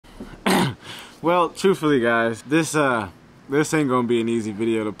Well, truthfully guys, this ain't gonna be an easy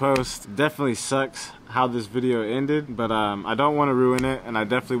video to post. Definitely sucks how this video ended, but I don't want to ruin it, and I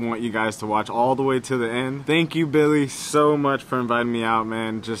definitely want you guys to watch all the way to the end. Thank you, Billy, so much for inviting me out,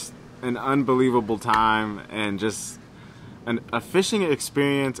 man. Just an unbelievable time, and just a fishing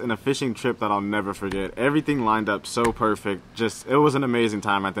experience and a fishing trip that I'll never forget. Everything lined up so perfect. Just, it was an amazing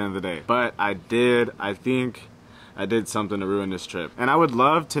time at the end of the day. But I think I did something to ruin this trip. And I would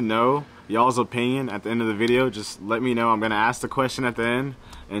love to know y'all's opinion at the end of the video. Just let me know. I'm gonna ask the question at the end,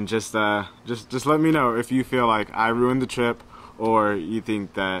 and just let me know if you feel like I ruined the trip or you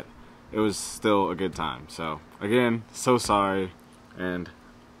think that it was still a good time. So again, so sorry, and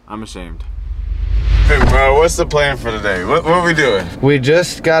I'm ashamed. Hey bro, what's the plan for today? What are we doing? We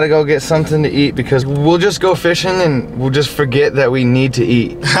just gotta go get something to eat because we'll just go fishing and we'll just forget that we need to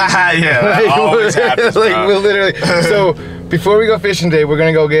eat. Yeah, that always happens, bro. Like, we'll literally. So before we go fishing today, we're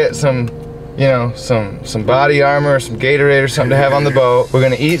gonna go get some, you know, some body armor, some Gatorade or something to have on the boat. We're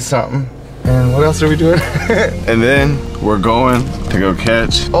gonna eat something. And what else are we doing? And then we're going to go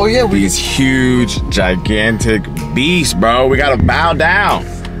catch these huge, gigantic beasts, bro. We gotta bow down.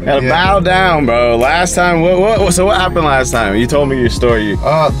 Gotta bow down, bro. Last time, so what happened last time? You told me your story.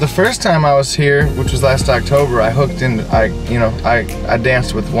 The first time I was here, which was last October, I hooked in, I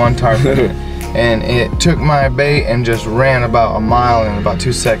danced with one tarpon. And it took my bait and just ran about a mile in about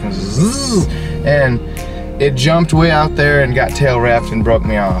 2 seconds. Zzz, and it jumped way out there and got tail wrapped and broke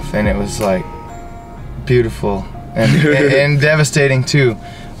me off. And it was like beautiful and devastating too.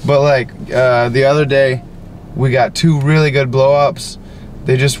 But like the other day, we got 2 really good blow-ups.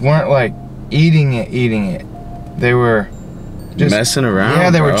 They just weren't like eating it. They were just messing around. Yeah,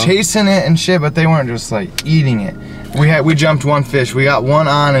 they were chasing it and shit, but they weren't just like eating it. We jumped one fish. We got one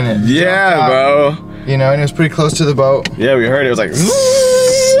on and it. Yeah, bro. You know, and it was pretty close to the boat. Yeah, we heard it was like,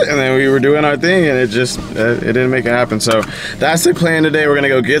 and then we were doing our thing, and it just it didn't make it happen. So that's the plan today. We're gonna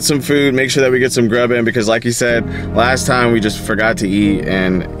go get some food, make sure that we get some grub in, because like you said, last time we just forgot to eat,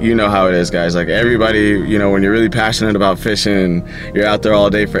 and you know how it is, guys. Like everybody, you know, when you're really passionate about fishing, you're out there all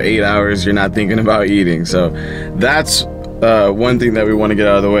day for 8 hours, you're not thinking about eating. So that's one thing that we want to get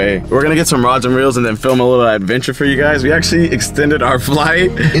out of the way. We're gonna get some rods and reels and then film a little adventure for you guys. We actually extended our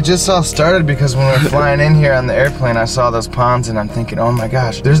flight. It just all started because when we were flying in here on the airplane, I saw those ponds and I'm thinking, oh my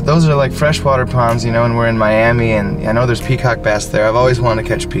gosh, those are like freshwater ponds, you know, and we're in Miami and I know there's peacock bass there. I've always wanted to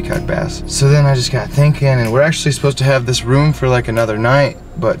catch peacock bass. So then I just got thinking, and we're actually supposed to have this room for like another night,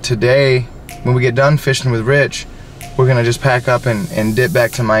 but today, when we get done fishing with Rich, we're gonna just pack up and dip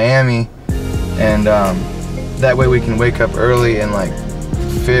back to Miami, and that way we can wake up early and like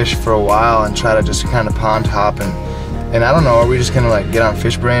fish for a while and try to just kind of pond hop and I don't know, are we just gonna like get on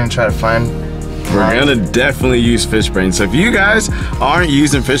FishBrain and try to find? We're gonna definitely use FishBrain. So if you guys aren't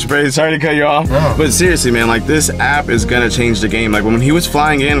using FishBrain, sorry to cut you off, but seriously, man, like this app is gonna change the game. Like when he was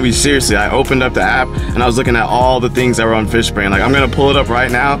flying in, I opened up the app and I was looking at all the things that were on FishBrain. Like I'm gonna pull it up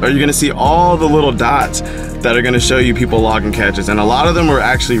right now. Are you gonna see all the little dots that are gonna show you people logging catches, and a lot of them were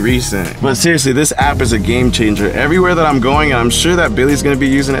actually recent. But seriously, this app is a game changer. Everywhere that I'm going, and I'm sure that Billy's gonna be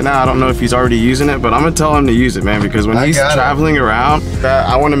using it now. I don't know if he's already using it, but I'm gonna tell him to use it, man, because when he's traveling around,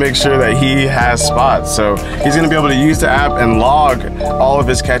 I wanna make sure that he has spots. So he's gonna be able to use the app and log all of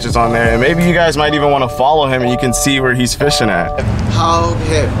his catches on there, and maybe you guys might even wanna follow him and you can see where he's fishing at.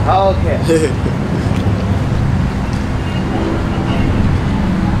 Okay.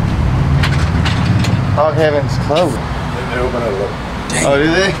 Hog Heaven's closed. They open at 11. Oh, do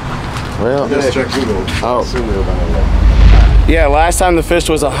they? Well, just check Google. Oh. Assume they open at 11. Yeah, last time the fish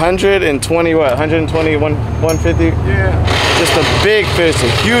was 120, what, 120, 150? Yeah. Just a big fish, a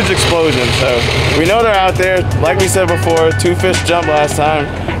huge explosion. So we know they're out there. Like we said before, 2 fish jumped last time.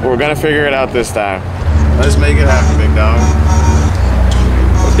 We're gonna figure it out this time. Let's make it happen, big dog.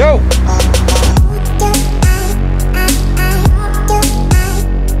 Let's go.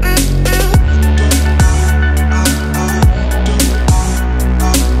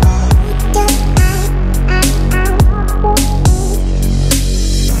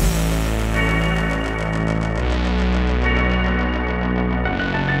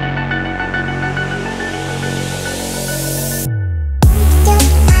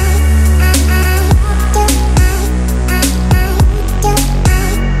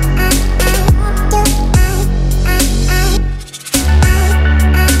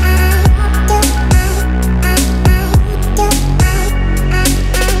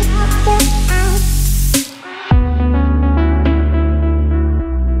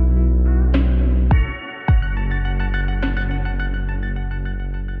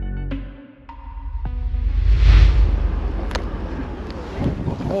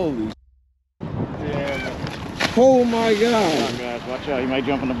 Holy Oh my god. Oh gosh, watch out, he might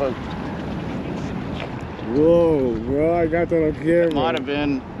jump in the boat. Whoa, bro, I got that on camera. It might have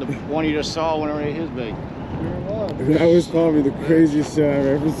been the one you just saw whenever he hit his bait. That was probably the craziest shit I've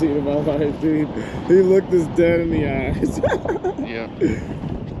ever seen in my life, dude. He looked us dead in the eyes. Yeah.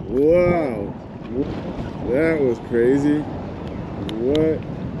 Wow. That was crazy. What?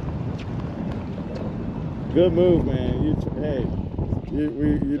 Good move, man.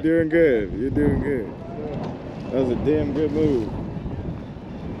 You're doing good. You're doing good. That was a damn good move.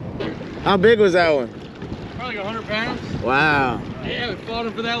 How big was that one? Probably like 100 pounds. Wow. Yeah, we fought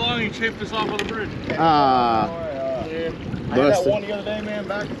him for that long and he chafed us off on the bridge. Ah. I had that one the other day, man,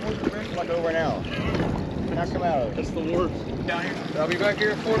 back and forth the bridge like over an hour. Now come out of it. That's the worst. Down here. I'll be back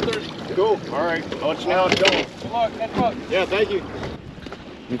here at 4:30. Cool. All right. I'll let you know how it's going. Good luck. Good luck. Yeah, thank you.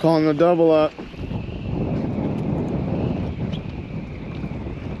 I'm calling the double up.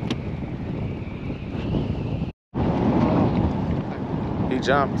 He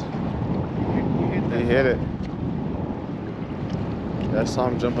jumped. He hit it. I saw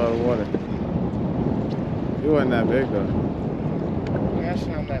him jump out of the water. He wasn't that big though. I'm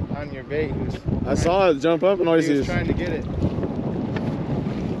asking on your bait. I saw it jump up and all you see He is was trying to get it.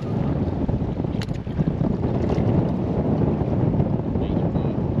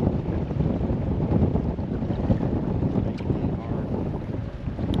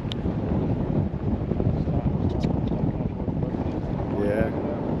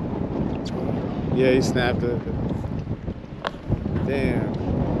 Yeah, he snapped it. Damn.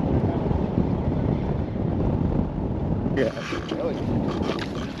 Yeah.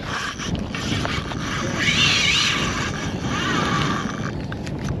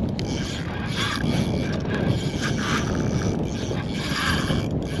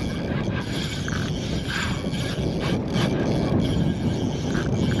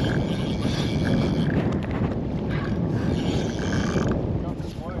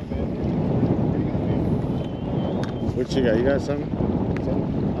 What you got? You got something?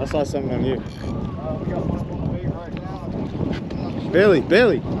 I saw something on you. We got one up on the bait right now.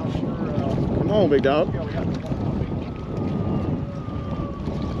 Billy. Not sure, Come on, big dog. yeah, we got one on the bait.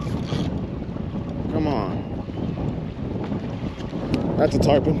 Come on. That's a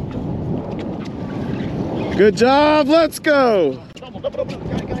tarpon. Good job. Let's go.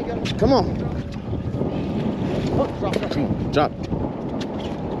 Come on. Drop.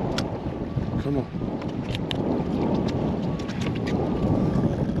 Come on.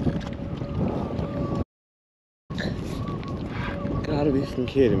 Gotta be fucking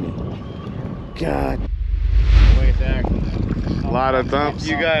kidding me. God. Wait there. A lot of thumps.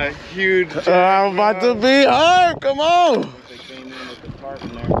 You got a huge. I'm about to be hurt. Come on. They came in with the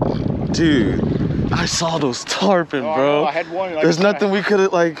tarpon there. Dude, I saw those tarpon, Oh, bro. I had one. Like, There's nothing we could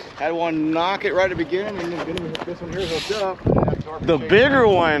have, like. Had one knock it right at the beginning, and then this one here hooked up. And that tarpon The chased bigger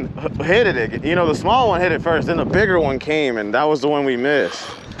one hit it. You know, the small one hit it first, then the bigger one came, and that was the one we missed.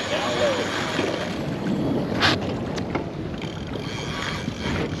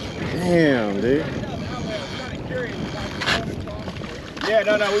 Damn, dude. Yeah,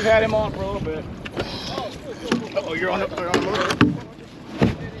 no, we've had him on for a little bit. Oh, you're on the motor.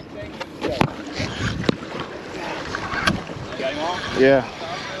 Got him on? Yeah.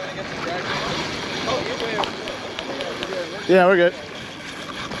 Yeah, we're good.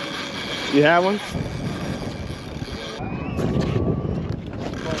 You have one?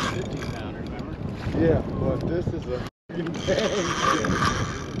 Yeah, but this is a freaking bang.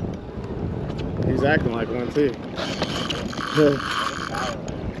 He's acting like one too.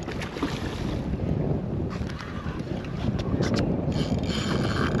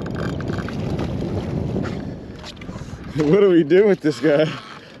 What do we do with this guy?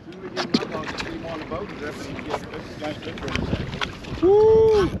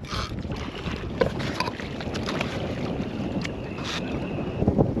 Woo!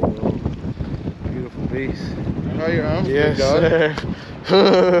 Beautiful piece. Oh, you're on? Yes, sir.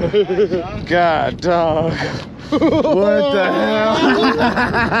 God, dog. What the hell?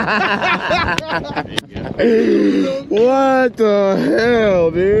 What the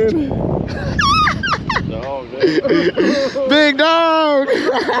hell, dude? Big dog!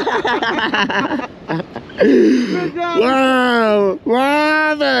 Wow!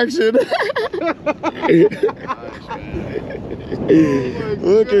 Live action!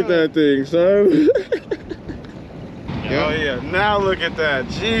 Look at that thing, son. Oh yeah, now look at that.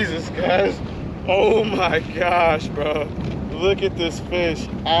 Jesus, guys. Oh my gosh, bro. Look at this fish.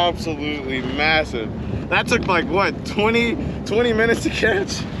 Absolutely massive. That took like, what, 20 minutes to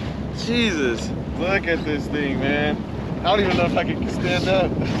catch? Jesus. Look at this thing, man. I don't even know if I can stand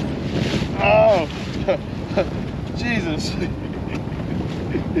up. Oh. Jesus.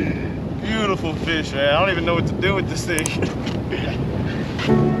 Beautiful fish, man. I don't even know what to do with this thing.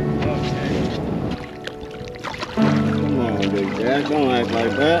 Come on, big Jack. Don't act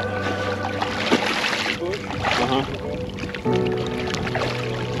like that.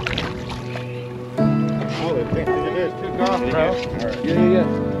 Oh, it took off, bro. Yeah.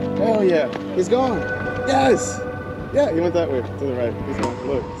 Oh, yeah. He's gone. Yes. Yeah, he went that way. To the right. He's gone.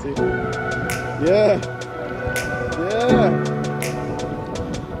 Look, see? Yeah. Yeah.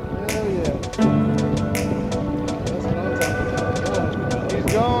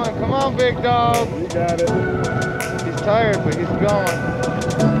 Going. Come on, big dog. You got it. He's tired, but he's going.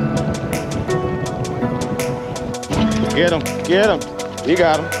 Get him. Get him. You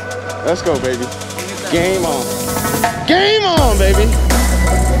got him. Let's go, baby. Game on. Game on, baby.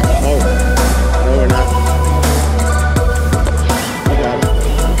 Oh. No, we're not. I got it.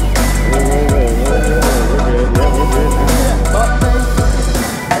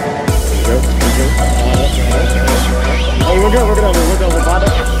 We're good. Yeah, we're good. Oh, we're good. We're good. We're good. We're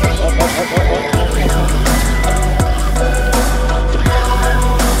good.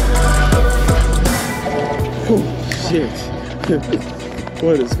 Oh, shit.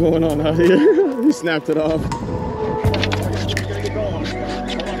 What is going on out here? He snapped it off.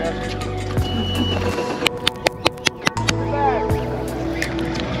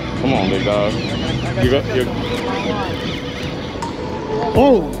 Come on, big dog. You're...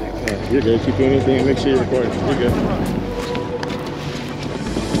 Oh! You're good. Keep doing anything and make sure you're recording. You're good.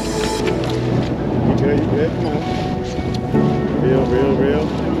 You good? Come on. Real.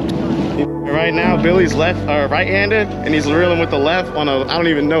 Right now, Billy's right-handed, and he's reeling with the left on a, I don't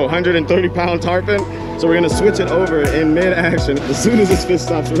even know, 130-pound tarpon. So we're gonna switch it over in mid-action as soon as this fish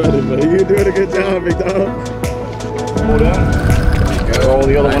stops running. But you're doing a good job, big dog. Hold on. Gotta roll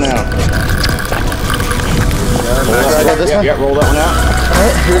the other one out. Roll this one? Yeah, roll that one out. All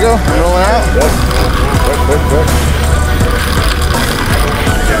right, here we go. I'm rolling out. Quick.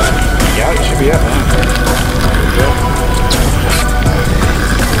 Yeah, it should be up, man.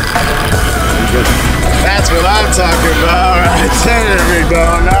 That's what I'm talking about right there, big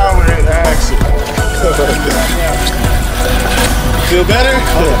dog. Now we're in action. Feel better?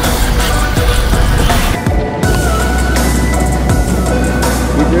 Oh,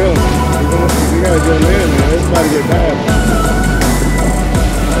 yeah. We gotta go in, man. It's about to get bad.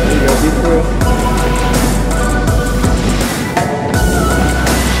 There you go, keep it real.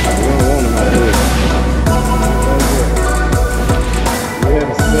 We don't want him out of here.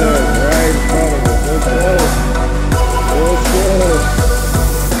 Yes, sir. Right in front of us. Let's go.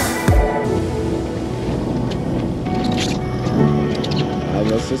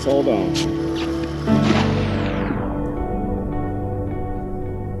 Let's just hold on.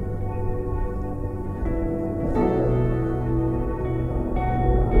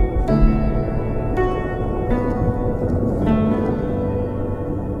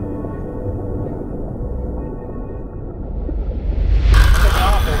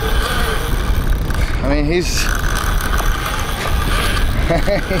 I mean, he's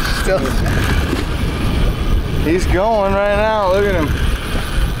still, he's going right now. Look at him.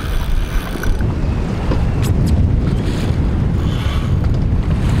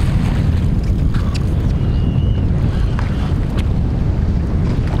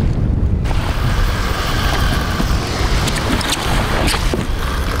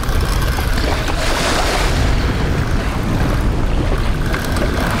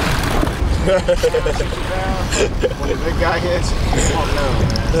 When the big guy hits, oh no,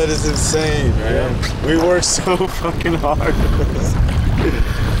 man. That is insane, man. Yeah. We worked so fucking hard for this.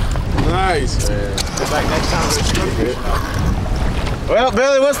 Nice, man. Back next time we're Well,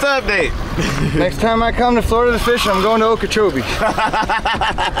 Billy, what's the update? Next time I come to Florida to fish, I'm going to Okeechobee.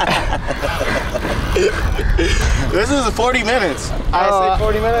 This is 40 minutes. I say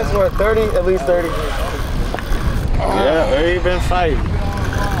 40 minutes, what, 30? At least 30. Yeah, we ain't been fighting.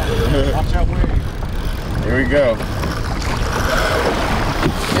 Watch that wave. Here we go.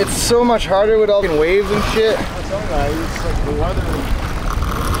 It's so much harder with all the waves and shit. It's alright. It's like the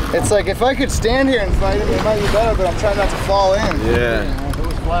weather. It's like if I could stand here and fight him, it might be better, but I'm trying not to fall in. Yeah. If it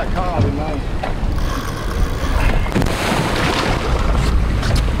was black cod, it might.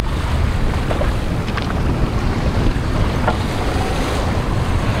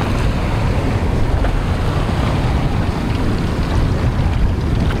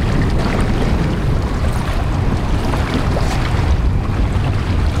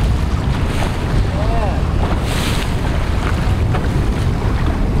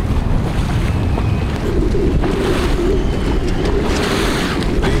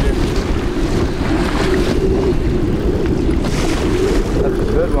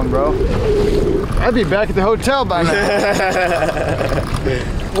 I'd be back at the hotel by now.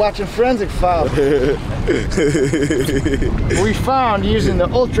 Watching Forensic Files. We found, using the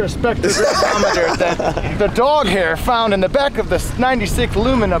ultra spectrophotometer, that the dog hair found in the back of the 96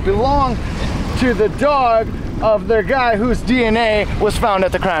 Lumina belonged to the dog of the guy whose DNA was found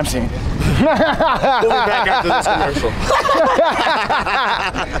at the crime scene. We'll be back after this commercial.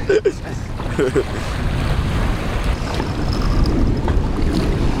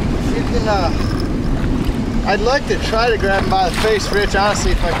 I'd like to try to grab him by the face, Rich.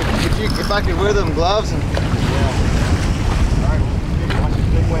 Honestly, if I could wear them gloves and.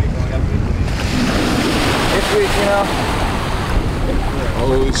 If we, you know.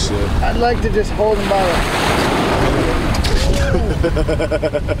 Holy shit! I'd like to just hold him by the.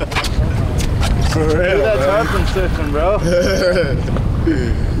 For real, Look at that tarpon system, bro.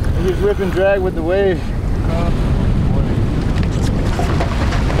 He's whip and drag with the wave.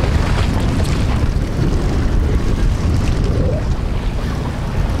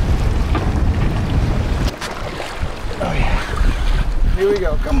 Here we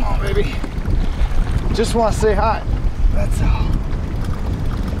go. Come on, baby. Just want to say hi. That's all.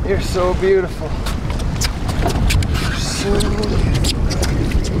 You're so beautiful. You're so beautiful.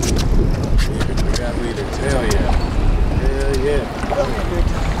 We got leaders. Hell yeah. Hell yeah.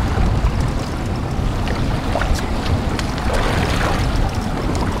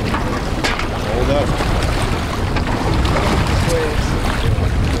 Hold up.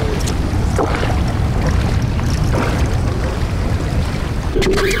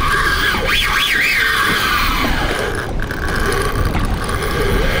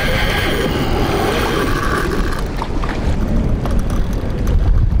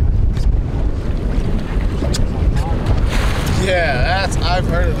 Yeah, I've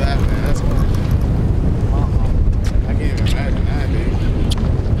heard of that, man. That's cool. I can't even imagine that, dude.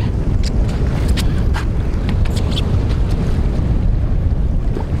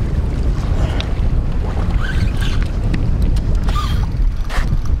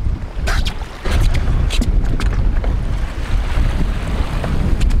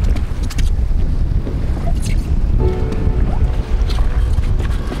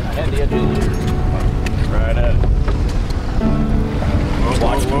 Right at it.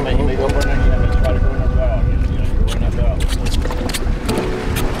 Watch him. He may go for it and you have to try to go in that valve. You know, go in that valve.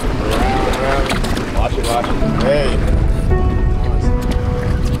 Around. Watch it, watch it. Hey.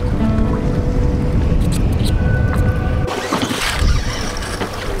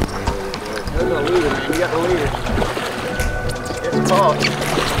 There's no leader, man. You got the leader. It's caught.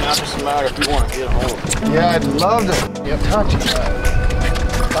 Now just a matter if you want to get a hold. Yeah, I'd love to touch it.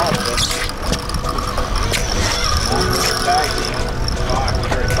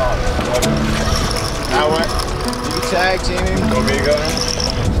 Now what? You tag team him. Want me to go in?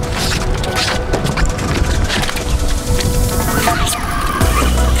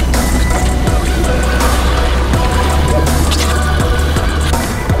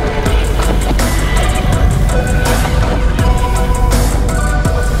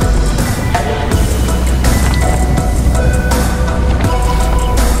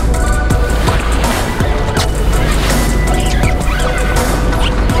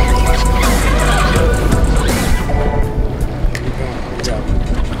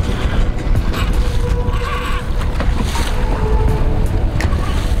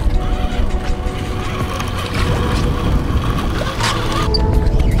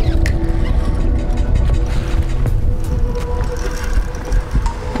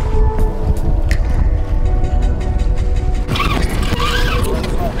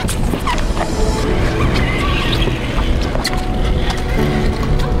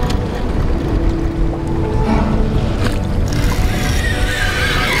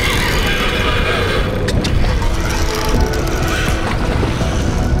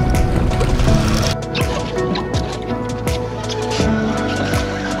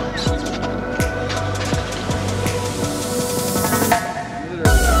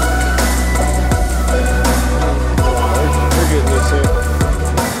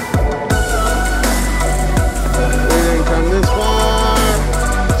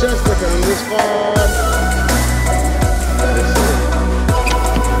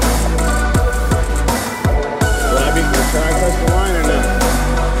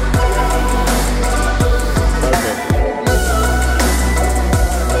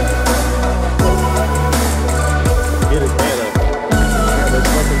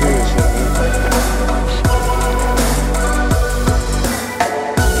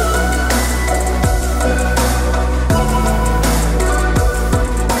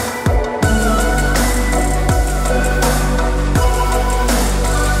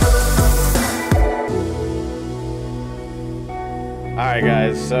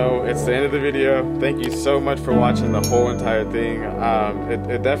 it's the end of the video. Thank you so much for watching the whole entire thing.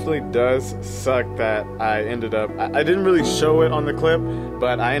 It definitely does suck that I ended up, I didn't really show it on the clip,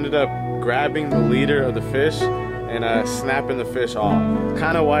 but I ended up grabbing the leader of the fish and snapping the fish off.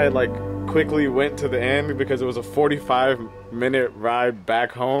 Kind of why it like quickly went to the end, because it was a 45-minute ride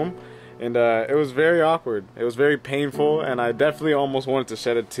back home, and it was very awkward. It was very painful, and I definitely almost wanted to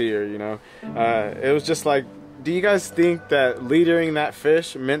shed a tear, you know. It was just like, do you guys think that leadering that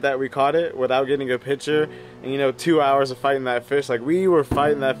fish meant that we caught it without getting a picture? And you know, 2 hours of fighting that fish, like we were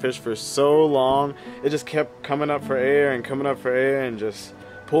fighting that fish for so long, it just kept coming up for air and coming up for air and just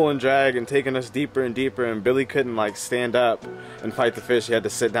pull and drag and taking us deeper and deeper, and Billy couldn't like stand up and fight the fish. He had to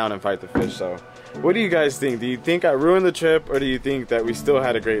sit down and fight the fish. So what do you guys think? Do you think I ruined the trip, or do you think that we still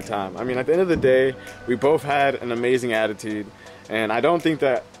had a great time? I mean, at the end of the day, we both had an amazing attitude, and I don't think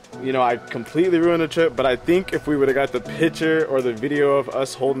that, you know, I completely ruined the trip, but I think if we would have got the picture or the video of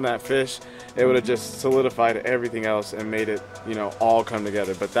us holding that fish, it would have just solidified everything else and made it, you know, all come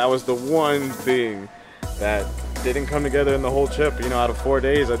together. But that was the one thing that didn't come together in the whole trip. You know, out of 4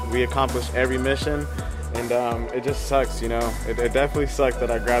 days, we accomplished every mission, and it just sucks, you know. It definitely sucked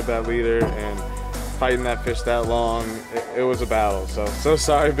that I grabbed that leader, and fighting that fish that long, it was a battle. So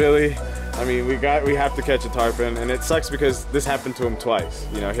sorry, Billy. I mean, we have to catch a tarpon, and it sucks because this happened to him twice.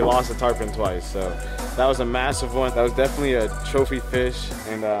 You know, he lost a tarpon twice, so that was a massive one. That was definitely a trophy fish,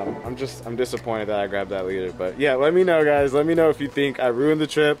 and I'm disappointed that I grabbed that leader. But yeah, let me know, guys. Let me know if you think I ruined the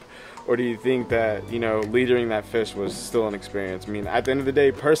trip, or do you think that, you know, leadering that fish was still an experience? I mean, at the end of the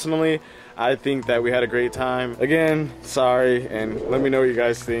day, personally, I think that we had a great time. Again, sorry, and let me know what you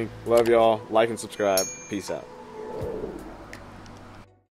guys think. Love y'all. Like and subscribe. Peace out.